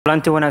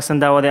kulanti wanaagsan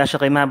daawadayaasha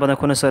qiimaha badan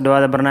kuna soo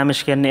dhawaada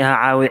barnaamijkeennii ah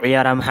caawi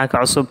ciyaaraha maxaa ka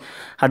cusub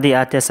haddii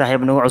aad tahay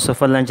saaxiib nagu cusub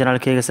fadlan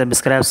janaalkayga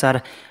subscribe saar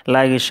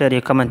like share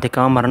iyo comment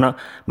kama marno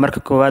marka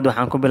koowaad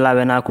waxaan ku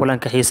bilaabeynaa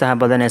kulanka xiisaha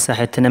badan ee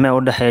saaxiibtinimo ee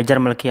u dhexeeya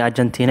Jarmalka iyo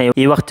Argentina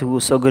iyo waqtigu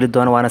uu soo gali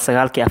doono waana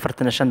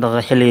 9:45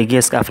 daqiiqo xilliga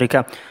geeska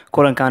Afrika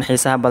kulankan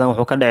xiisaha badan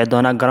wuxuu ka dhici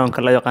doonaa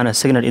garoonka loo yaqaan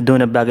Signal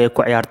Iduna Park ee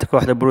ku ciyaarta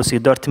kooxda Borussia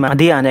Dortmund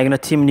haddii aan eegno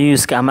team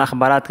news-ka ama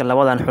akhbaaraadka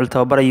labadan xul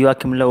tababara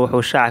Joachim Löw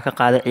wuxuu shaaca ka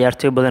qaaday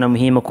ciyaartoy badan oo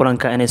muhiim ah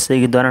kulanka inay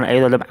seegi doonaan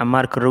ayadoo dabcan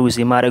Marco Reus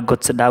iyo Mario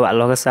Götze dhaawac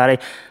looga saaray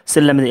si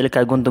lamid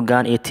Ilkay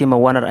Gundogan iyo Timo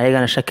Werner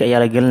ayagana shaki ayaa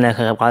la gelinaya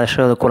ka qayb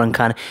qaadashada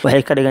kulankan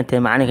waxay ka dhigan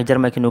tahay macalinka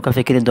Jarmalka inuu ka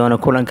fikiri doono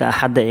kulanka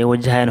Axadda ee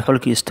wajahayaan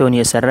xulka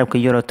Estonia sarreebka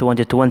Euro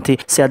 2020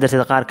 si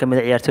darteed qaar ka mid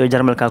ah ciyaartoyda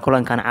Jarmalka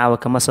kulankan caawa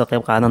kama soo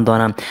qayb qaadan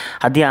doonaan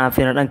haddii aan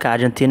fiirno dhanka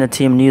Argentina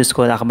team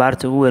news-kooda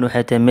akhbaarta ugu weyn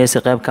waxay tahay Messi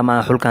qayb kama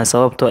ah xulkan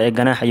sababtoo ee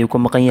ganaax ayuu ku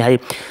maqan yahay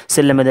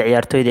si lamid ah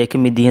ciyaartoyda ay ka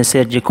mid yihiin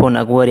Sergio Kun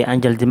Aguero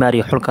Angel Di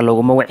Maria xulka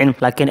laguma wacin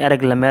laakiin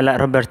Eric Lamela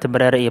Robert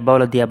Barrera iyo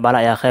Paulo Dybala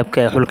ayaa qayb ka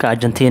ah xulka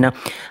Argentina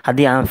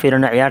haddii aan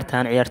fiirno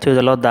ciyaartan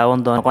ciyaartoyda loo daawan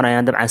doono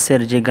qonayaan dabcan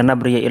Sergio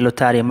Gnabry iyo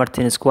Lautaro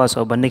Martinez kuwaas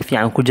oo bandhig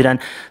fiican ku jiraan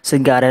si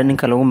gaar ah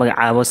ninka lagu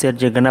magacaabo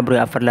Sergio Gnabry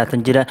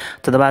 24 jira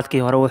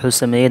toddobaadkii hore wuxuu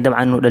sameeyay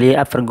dabcan inuu dhaliyay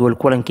 4 gool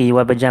kulankii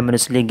UEFA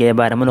Champions League ee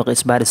Bayern Munich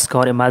Spurs ka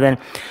hor imaadeen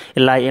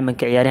ilaa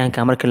iminka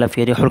ciyaaryahanka markii la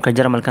fiiriyo xulka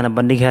Jarmalkana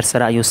bandhig heer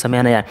sare ayuu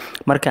sameeyaa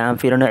marka aan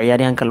fiirino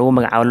ciyaaryahanka lagu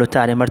magacaabo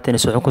Lautaro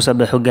Martinez wuxuu ku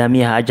sabay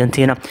hogaamiyaha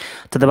Argentina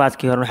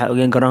toddobaadkii hore waxa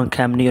ogeen garoonka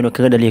Camp Nou inuu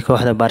kaga dhaliyay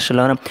kooxda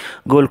Barcelona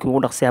goolkii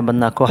ugu dhaqsiyaha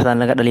badnaa kooxdan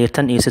laga dhaliyay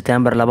tan iyo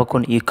September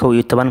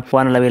 2011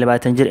 waana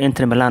 22 jir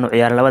Inter Milan oo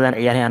ciyaar labadan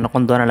ciyaaryahan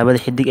noqon doona labada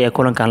xidig ee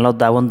kulankan loo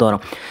daawan doono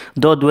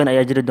dood weyn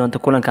ayaa jiri doonta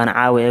kulankan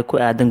caawa ee ku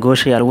aadan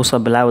goosha lagu soo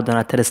bilaabi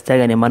doona Ter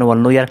Stegen iyo Manuel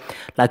Neuer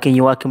laakiin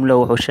Joachim Löw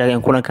wuxuu sheegay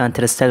in kulankan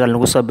Ter Stegen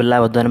lagu soo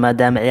bilaabi doono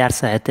maadaama ciyaar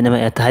saaxiibtinimo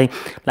ay tahay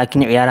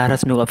laakiin ciyaaraha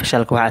rasmiga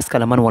officialka waxa iska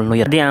leh Manuel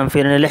Neuer haddii aan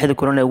fiirino 6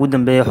 kulan ee ugu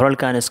dambeeyay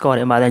xulalkan iska hor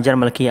imaadeen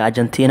Jarmalka iyo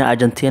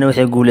Argentina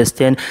waxay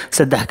guuleysteen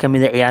 3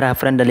 kamid ah ciyaaraha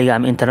friendly-ga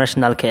ama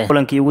international-ka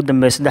kulankii ugu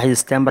dambeeyay 3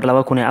 September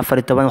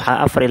 2014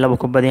 waxa 4-2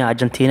 ku badiyay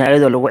Argentina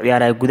iyadoo lagu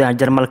ciyaarayo gudaha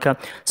Jarmalka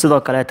sidoo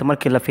kale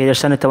markii la fiiriyo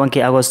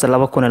 15 Agoosto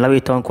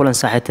 2012 kulan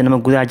saaxiibtinimo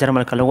gudaha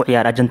Jarmalka lagu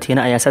ciyaar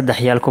Argentina ayaa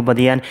 3 ku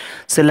badiyeen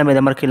si lamid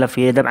ah markii la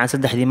fiiriyo dabcan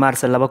 3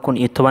 Maars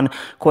 2010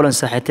 kulan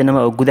saaxiibtinimo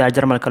oo gudaha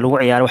Jarmalka lagu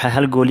ciyaar waxa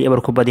hal gool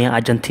iyo ku badiyeen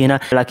Argentina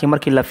laakiin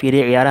markii la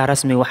fiiriyo ciyaaraha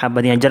rasmiga waxa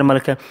badiyeen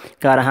Jarmalka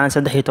gaar ahaan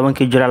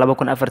 13 July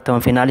 2014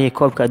 finaalihii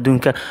koobka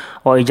adduunka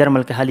oo ay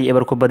Jarmalka hal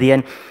iyo ku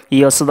badiyeen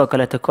iyo sidoo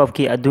kale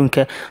koobkii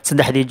adduunka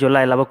 3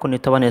 July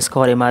 2010 iska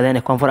hor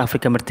imaadeen Koonfur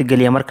Afrika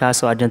martigeliya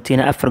markaas oo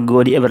Argentina 4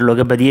 gool iyo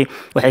looga badiyay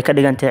waxay ka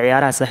dhigan tahay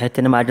ciyaaraha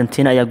saaxiibtinimo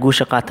Argentina ayaa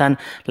guusha qaataan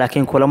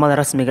laakiin kulamada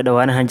rasmiga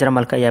dhawaanahan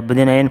Jarmalka ayaa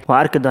badinayeen waa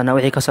arki doonaa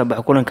wixii ka soo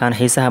baxay kulankan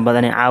xiisaha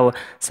badan ee caawa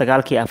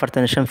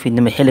 9:45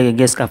 fiidnimo xilliga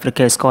geeska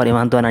Afrika iska hor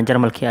imaan doona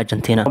Jarmalka iyo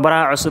Argentina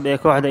baraha cusub ee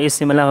kooxda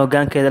AC Milan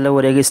hoggaankeeda la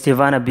wareegay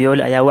Stefano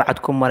Pioli ayaa wacd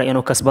ku maray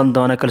inuu kasban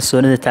doono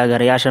kalsoonida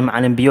taageerayaasha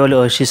macallin Pioli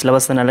oo heshiis 2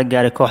 sano la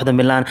gaaray kooxda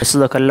Milan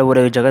sidoo kale la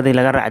wareegay jagadii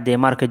laga raacday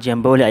Marco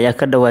Giamboli ayaa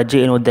ka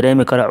dhawaajiyay inuu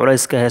dareemi karo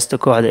culayska heesta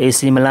kooxda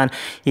AC Milan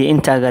iyo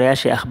in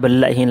taageerayaasha aqbal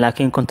laahiin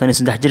laakiin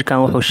 53 jirkan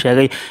wuxuu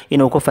sheegay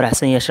inuu ku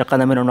faraxsan yahay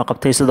shaqada Milan oo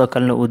qabtay sidoo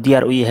kalena uu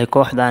diyaar u yahay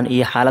kooxdan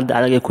iyo xaaladda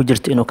adag ee ku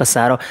jirta inuu ka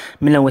saaro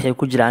Milan waxay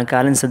ku jiraan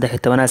kaalin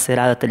 13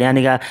 Serie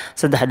Talyaaniga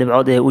 3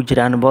 dhibcood ee u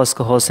jiraan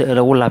booska hoose ee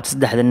lagu laabtay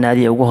 3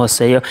 naadi ugu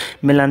hooseeyo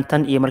Milan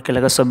tan iyo markii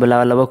laga soo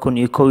bilaabo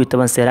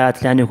 2011 Serie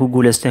Talyaaniga ku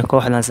guuleysteen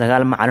kooxdan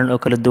 9 macallin oo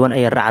kala duwan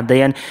ay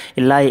raacdayeen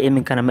ilaa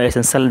iminkana ma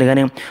aysan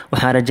saldhiganin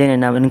waxaan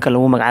rajaynaynaa ninka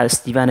lagu magacaabo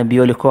Stefano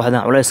Pioli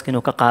kooxdan culayska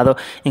inuu ka qaado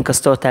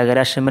inkastoo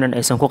taageerayaasha Milan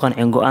aysan ku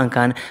qancin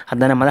go'aankan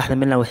haddana madaxda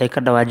Milan waxay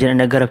ka dhawaajiyeen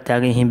inay garab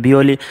taagan yihiin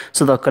Pioli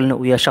sidoo kalena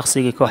uu yahay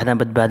shakhsigii kooxdan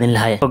badbaadin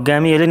lahaa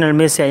hogaamiye Lionel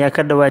Messi ayaa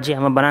ka dhawaajiyay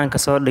ama banaanka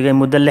soo dhigay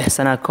muddo 6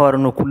 sano ka hor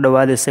inuu ku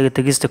dhawaaday isaga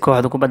tagista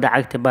kooxda kubadda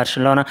cagta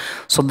Barcelona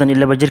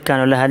 32 jirkan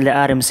oo la hadlay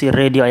RMC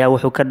Radio ayaa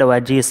wuxuu ka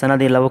dhawaajiyay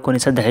sanadii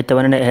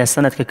 2013 ee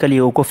sanadka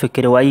kaliya uu ku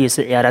fikiray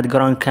waayihiisa ciyaareed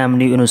garoonka Camp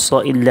Nou inuu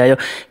soo idlaayo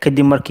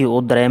kadib markii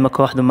uu dareemay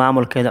kooxda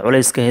maamulkeeda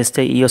culayska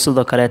haystay iyo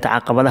sidoo kale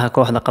caqabadaha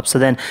kooxda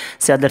qabsadeen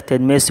si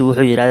darteed Messi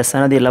wuxuu yiraahday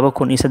sanadii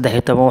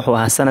 2013 wuxuu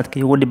ahaa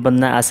sanadkii ugu dhib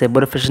badnaa as a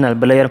professional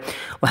player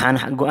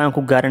waxaan go'aan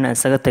ku gaaray inaan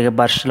isaga tago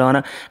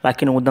Barcelona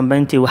laakiin ugu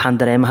dambeyntii waxaan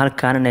dareemay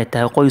halkaan inay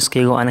tahay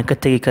qoyskayga oo aan ka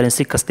tagi karin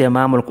si kasta ee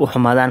maamulku u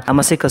xumaadaan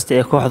ama si kasta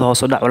ee kooxda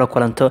hoos u dhac ula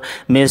kulanto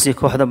Messi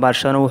kooxda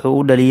Barcelona wuxuu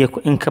u dhaliyay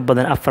in ka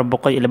badan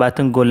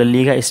 420 gool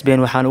Liga Spain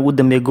waxaan ugu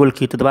dambeeyay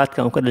goolkii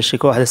toddobaadkan uu ka dhashay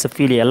kooxda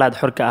Sevilla ee laad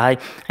xorka ahay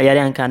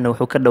ciyaaryahankan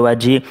wuxuu ka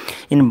dhawaajiyay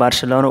in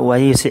Barcelona uu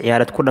waayihiisa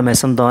ciyaareed ku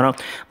dhameysan doono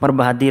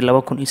marba haddii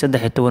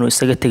 2013 uu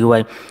isaga tagi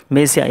waay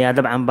Messi ayaa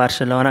dabcan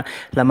Barcelona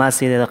lama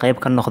siideeda qayb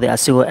ka noqday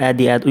asigoo aad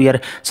iyo aad u yar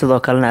sidoo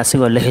kalena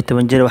asigoo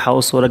 16 jir waxa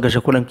uu suura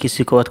gashay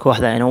kulankiisii koowaad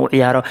kooxda inuu u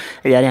ciyaaro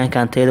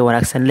ciyaaryahankan tayada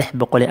wanaagsan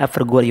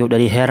 604 gool iyo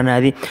dhaliyay heer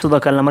naadi sidoo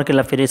kalena markii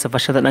la fiiriyo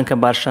safashada dhanka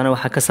Barcelona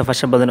waxa ka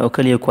safasho badan oo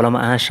kaliya kulamo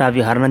ahaan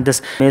Xavi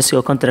Hernandez Messi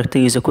oo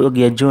kontraktigiisa ku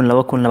ogyahay June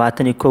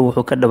 2021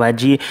 wuxuu ka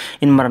dhawaajiyay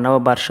in marnaba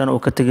Barcelona uu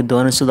ka tagi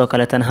doono sidoo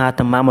kale tan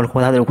haatan maamulka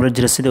wadahadal kula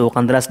jira sidii uu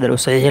qandaraas dheer u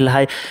saxiixi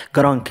lahay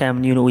garoonka Camp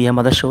Nou uu yahay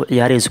madasha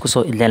ciyaarihiisa ku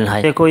soo idleen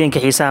lahay sheekooyinka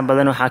xiisaha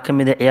badan waxaa ka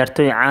mid ah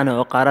ciyaartooy caan ah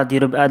oo qaaradda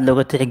Yurub aad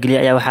looga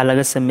tixgeliyay ayaa waxaa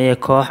laga sameeyay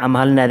koox ama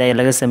hal naadi ay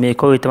laga sameeyay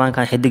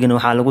 11kan xidigna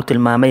waxaa lagu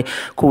tilmaamay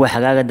kuwa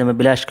xagaaga dambe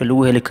bilaashka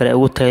lagu heli karo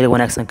ugu tayada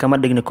wanaagsan kama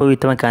dhigna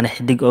 11kan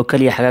xidig oo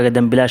kaliya xagaaga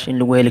dambe bilaash in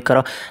lagu heli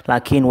karo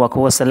laakiin waa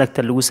kuwa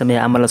selector lagu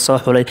sameeyay ama la soo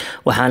xulay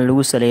waxaan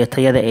lagu saleeyay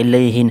tayada ay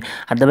leeyihiin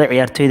haddaba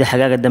ciyaartooyda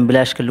xagaaga dambe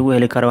bilaashka lagu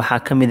heli karo waxaa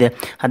ka mid ah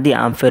haddii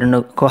aan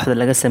fiirino kooxda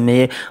laga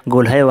sameeyay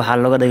goolhaye waxaa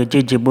looga dhigay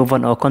JJ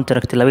Buffon oo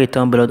contract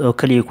 12 bilood oo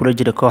kaliya kula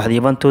jira kooxda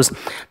Juventus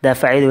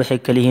daafacyadu waxay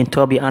kala yihiin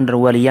Toby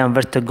Alderweireld iyo Jan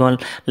Vertonghen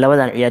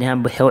labadan ciyaaryahan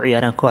waxay u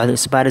ciyaaraan kooxda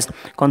Spurs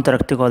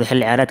contractigooda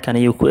xilli ciyaareedkan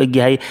ayuu ku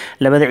egyahay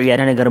labada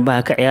ciyaaryahan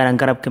garbaha ka ciyaaran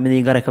garabka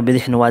midig garabka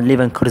bidixna waa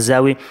Levan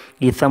Kurzawi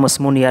iyo Thomas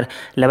Muller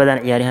labadan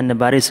ciyaaryahan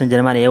Paris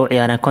Saint-Germain ay u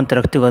ciyaaraan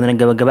contractigoodana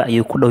gabagaba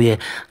ayuu ku dhow yahay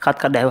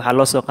khadka dhexe waxaa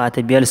loo soo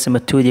qaatay Bielsa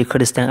Matuidi iyo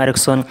Christian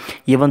Eriksen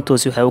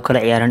Juventus waxay u kala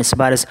ciyaaraan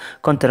Spurs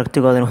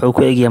contractigoodana wuxuu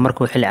ku egyahay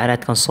markuu xilli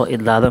ciyaareedkan soo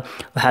idlaado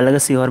waxaa laga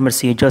sii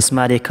hormarsiiyay Jose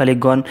Maria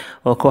Caligon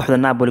oo kooxda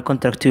Napoli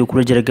contractigu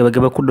kula jira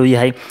gabagaba ku dhow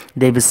yahay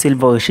David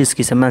Silva oo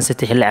heshiiskiisa Man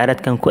City xilli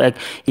ciyaareedkan ku eg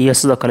iyo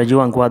sidoo kale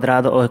Juan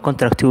Cuadrado oo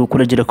contractigu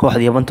kula jira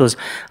kooxda Juventus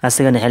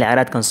asagana xilli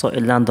ciyaareedkan soo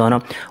idlaan doono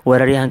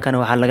weeraryahankan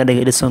waxaa laga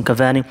dhigay Edison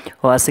Cavani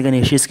oo asagana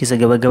heshiiskiisa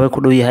gabagaba ku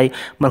dhow yahay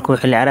markuu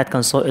xilli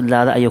ciyaareedkan soo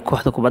idlaado ayuu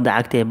kooxda kubadda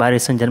cagta ee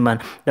Paris Saint-Germain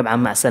dabcan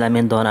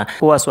macsalaameyn doona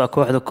kuwaas waa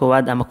kooxda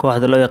koowaad ama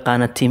kooxda loo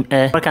yaqaan Team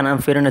A markaan aan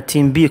fiirino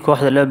Team B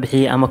kooxda loo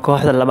bixiyay ama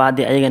kooxda labaad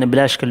ee ayagana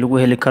bilaashka lagu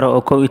heli karo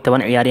oo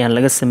 11 ciyaaryahan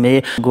laga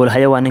sameeyay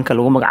goolhaye waa ninka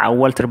lagu magacaabo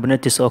Walter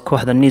Benitez oo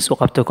kooxda Nice u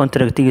qabtay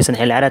contractigiisa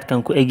xilli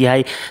ciyaareedkan ku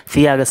egyahay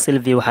Thiago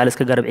Silva waxaa la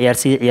iska garab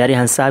ciyaarsiiyay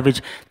ciyaaryahan Savage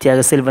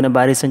Thiago Silva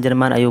Paris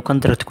Saint-Germain ayuu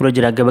contract kula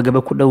jira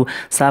gabagaba ku dhow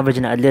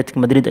Savage-na Atletico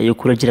Madrid ayuu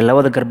kula jira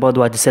labada garbood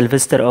waa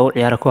Sylvester oo u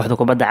ciyaara kooxda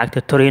kubadda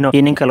cagta Torino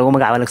iyo ninka lagu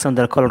magacaabo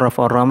Alexander Kolarov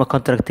oo Roma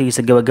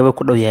contractigiisa gabagaba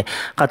ku dhow yahay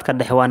qadka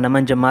dhexe waa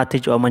Nemanja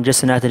Matic oo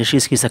Manchester United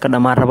heshiiskiisa ka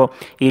dhamaan rabo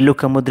iyo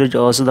Luka Modric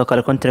oo sidoo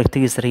kale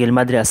contractigiisa Real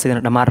Madrid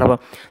asagana dhamaan rabo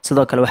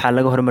sidoo kale waxaa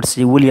laga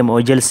hormarsiiyay William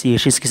oo Chelsea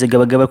heshiiskiisa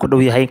gabagaba ku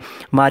dhow yahay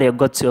Mario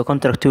Götze oo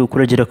contractigu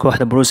kula jira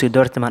kooxda Borussia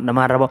Dortmund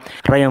dhamaan rabo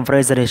Ryan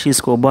Fraser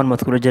heshiiska uu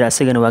Bournemouth kula jira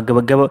asagana waa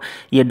gabagabo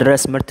iyo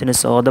Dries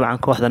Mertens oo dabcan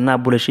kooxda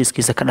Napoli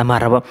heshiiskiisa ka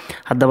dhamaan rabo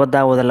haddaba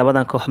daawada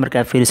labadan koox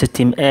markaa fiiriso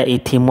Team A iyo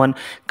Team 1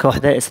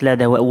 kooxda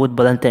isleedahay waa awood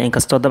badan tahay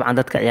inkastoo dabcan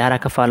dadka ciyaaraha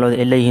ka faalooda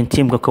ay leeyihiin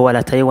teamka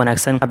koowaad tayo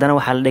wanaagsan haddana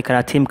waxaa la dhihi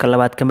karaa teamka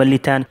labaad kama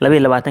liitaan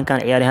 22kan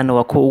ciyaaryahanna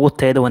waa kuwa ugu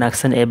tayada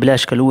wanaagsan ee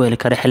bilaashka lagu heli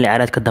karo xilli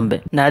ciyaareedka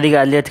dambe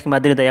naadiga Atletico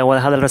Madrid ayaa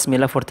wada hadal rasmi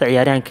la furtay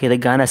ciyaaryahankeeda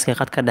Gaanaska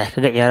khadka dhex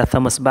kaga ciyaara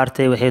Thomas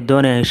Partey waxay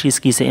doonayaan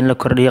heshiiskiisa in la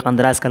kordhiyo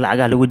qandaraaska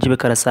lacagaha lagu jibi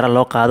karo sare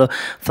loo qaado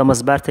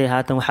Thomas Partey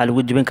haatan waxaa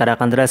lagu jibin karaa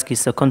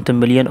qandaraaskiisa 50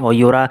 milyan oo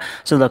euro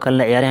sidoo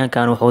kale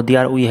ciyaaryahankan wuxuu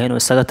diyaar u yahay inuu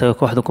isaga tago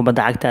kooxda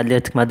kubadda cagta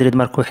Atletico Madrid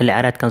markuu xilli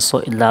ciyaareedkan soo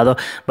idlaado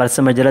balse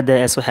majalada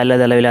AS waxay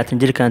leedahay 22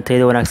 jirkan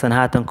tayada wanaagsan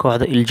haatan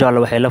kooxda Iljol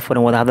waxay la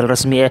furin wada hadal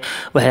rasmi ah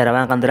waxay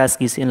rabaan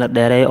qandaraaskiisa in la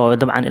dheereeyo oo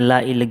dabcan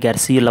ilaa la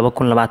gaarsiiyo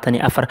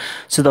 2024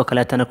 sidoo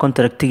kale tan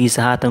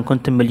contractigiisa haatan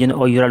 50 milyan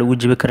oo euro lagu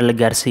jibi karo la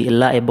gaarsiiyo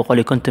ilaa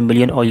 150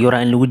 milyan oo euro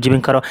in lagu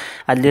jibin karo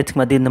Atletico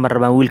Madrid ma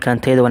rabaan wiilkan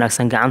tayada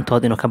wanaagsan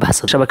gacantooda inuu ka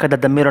baxsado shabakada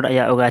The Mirror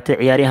ayaa ogaatay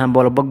ciyaaryahan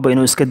Paul Pogba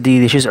inuu iska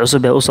diiday heshiis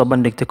cusub ee u soo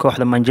bandhigtay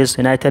kooxda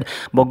Manchester United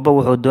Pogba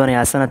wuxuu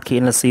doonayaa sanadkii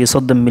in la siiyo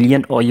 30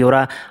 milyan oo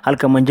euro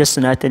halka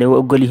Manchester United ay u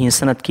ogol yihiin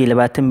sanadkii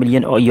 20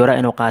 milyan oo euro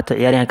inuu qaato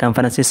ciyaaryahankan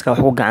Faransiiska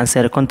wuxuu gacan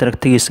saaray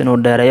contractigiisa inuu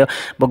dheereeyo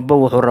Pogba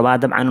wuxuu rabaa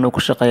dabcan inuu ku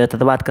shaqeeyo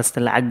toddobaad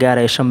kasta lacag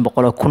gaaraya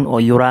 500,000 oo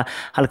euro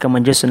halka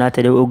Manchester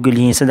United ay u ogol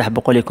yihiin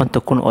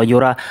 350,000 oo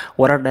euro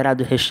warar dheeraad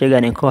waxay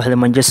sheegayaan in kooxda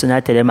Manchester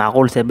United ay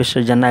macquul tahay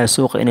bisha Janaayo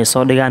suuqa inay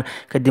soo dhigaan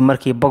kadib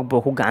markii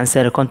Pogba ku gacan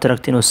saaray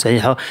contract inuu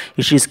saxiixo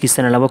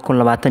heshiiskiisana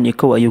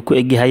 2021 ayuu ku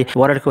egyahay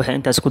wararka waxay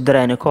intaas ku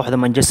darayaan in kooxda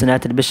Manchester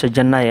United bisha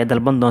Janaayo ay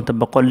dalban doonto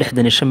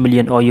 165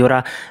 milyan oo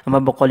euro ama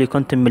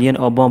 150 milyan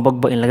oo pound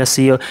Pogba in laga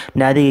siiyo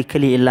naadiga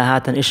kaliya ilaa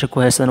haatan isha ku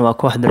haysan waa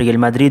kooxda Real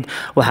Madrid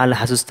waxaa la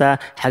xasuustaa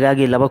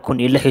xagaagii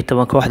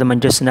 2016 kooxda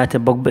Manchester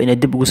United Pogba inay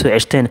dib ugu soo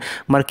ceshteen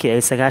markii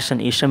ay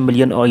 95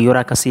 milyan oo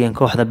euro ka siiyeen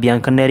kooxda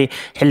Bianconeri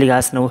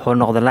xilligaasna wuxuu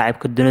noqday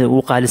laacibka dunida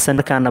ugu qaalisan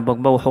markaana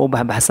Pogba wuxuu u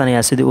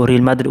baxbaxsanayaa sidii uu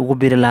Real Madrid ugu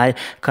biiri lahaa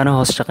kana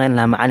hoos shaqeyn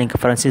lahaa macalinka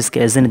Faransiiska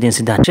ee Zinedine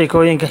Zidane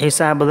sheekooyinka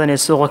xiisaha badan ee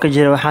suuqa ka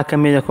jira waxaa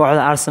kamid ah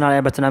kooxda Arsenal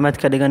ee barnaamij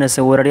ka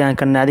dhiganaysa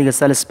weeraryahanka naadiga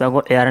Salzburg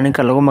oo ciyaara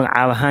ninka lagu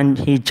magacaabo Han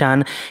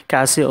Hee-chan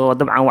kaasi oo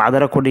dabcan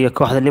wacdaro ku dhigay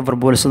kooxda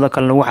Liverpool sidoo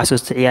kale lagu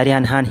xasuustay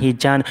ciyaaryahan Han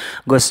Hee-chan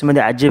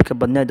goosmada cajiibka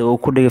badneed oo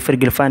ku dhigay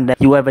Virgil van Dijk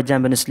UEFA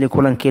Champions League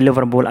kulankii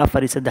Liverpool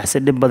 4-3 si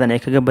dhib badan ay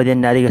kaga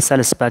badiyeen naadiga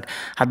Salzburg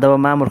haddaba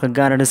maamulka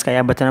Gunners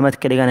ayaa barnaamij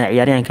ka dhiganaya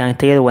ciyaaryahankan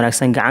tayada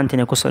wanaagsan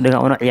gacantina ku soo dhigan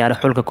oo ciyaara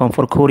xulka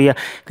Koonfur Korea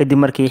kadib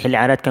markii xilli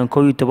ciyaareedkan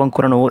 11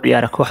 kulan uu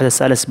ciyaara kooxda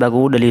Salzburg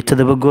uu dhaliyay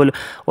 7 gool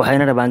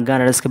waxayna rabaan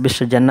Gunners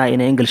bisha Janaayo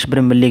in English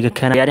Premier League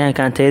kana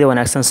ciyaaryahankan tayada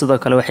wanaagsan sidoo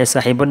kale waxay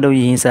saaxiibo dhow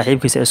yihiin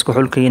saaxiibkiisa isku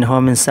xulkayeen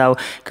Heung-min Son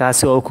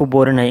kaasi oo ku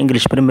boorinaya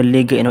English Premier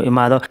League inuu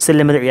imaado si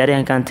lamada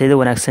ciyaaryahankan tayada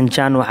wanaagsan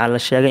Jan waxaa la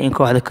sheegay in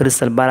kooxda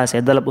Crystal Palace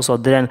ay dalab u soo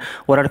direen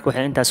wararku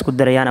waxay intaas ku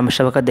darayaan ama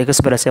shabakada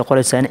Express ay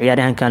qoraysaa in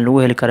ciyaaryahankan lagu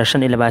heli karo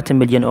 25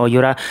 milyan oo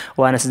euro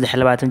waana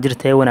 23 jir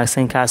tayada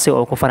wanaagsan kaasi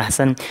oo ku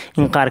faraxsan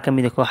in qaar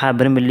kamid ah kooxaha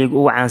Premier League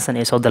ugu caansan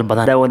ay soo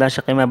dalbadaan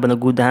daawadaasha qiimaha badan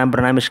guud ahaan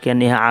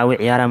barnaamijkeena caawi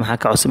ciyaaraha maxaa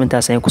ka cusub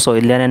intaas ayaan kusoo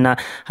idleenaynaa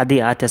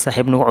haddii aad tahay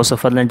saaxiib nagu cusub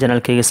fadlan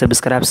channelkayga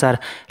subscribe saar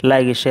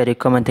like share iyo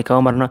comment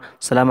ka marno.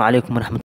 Assalaamu calaykum waraxmatullahi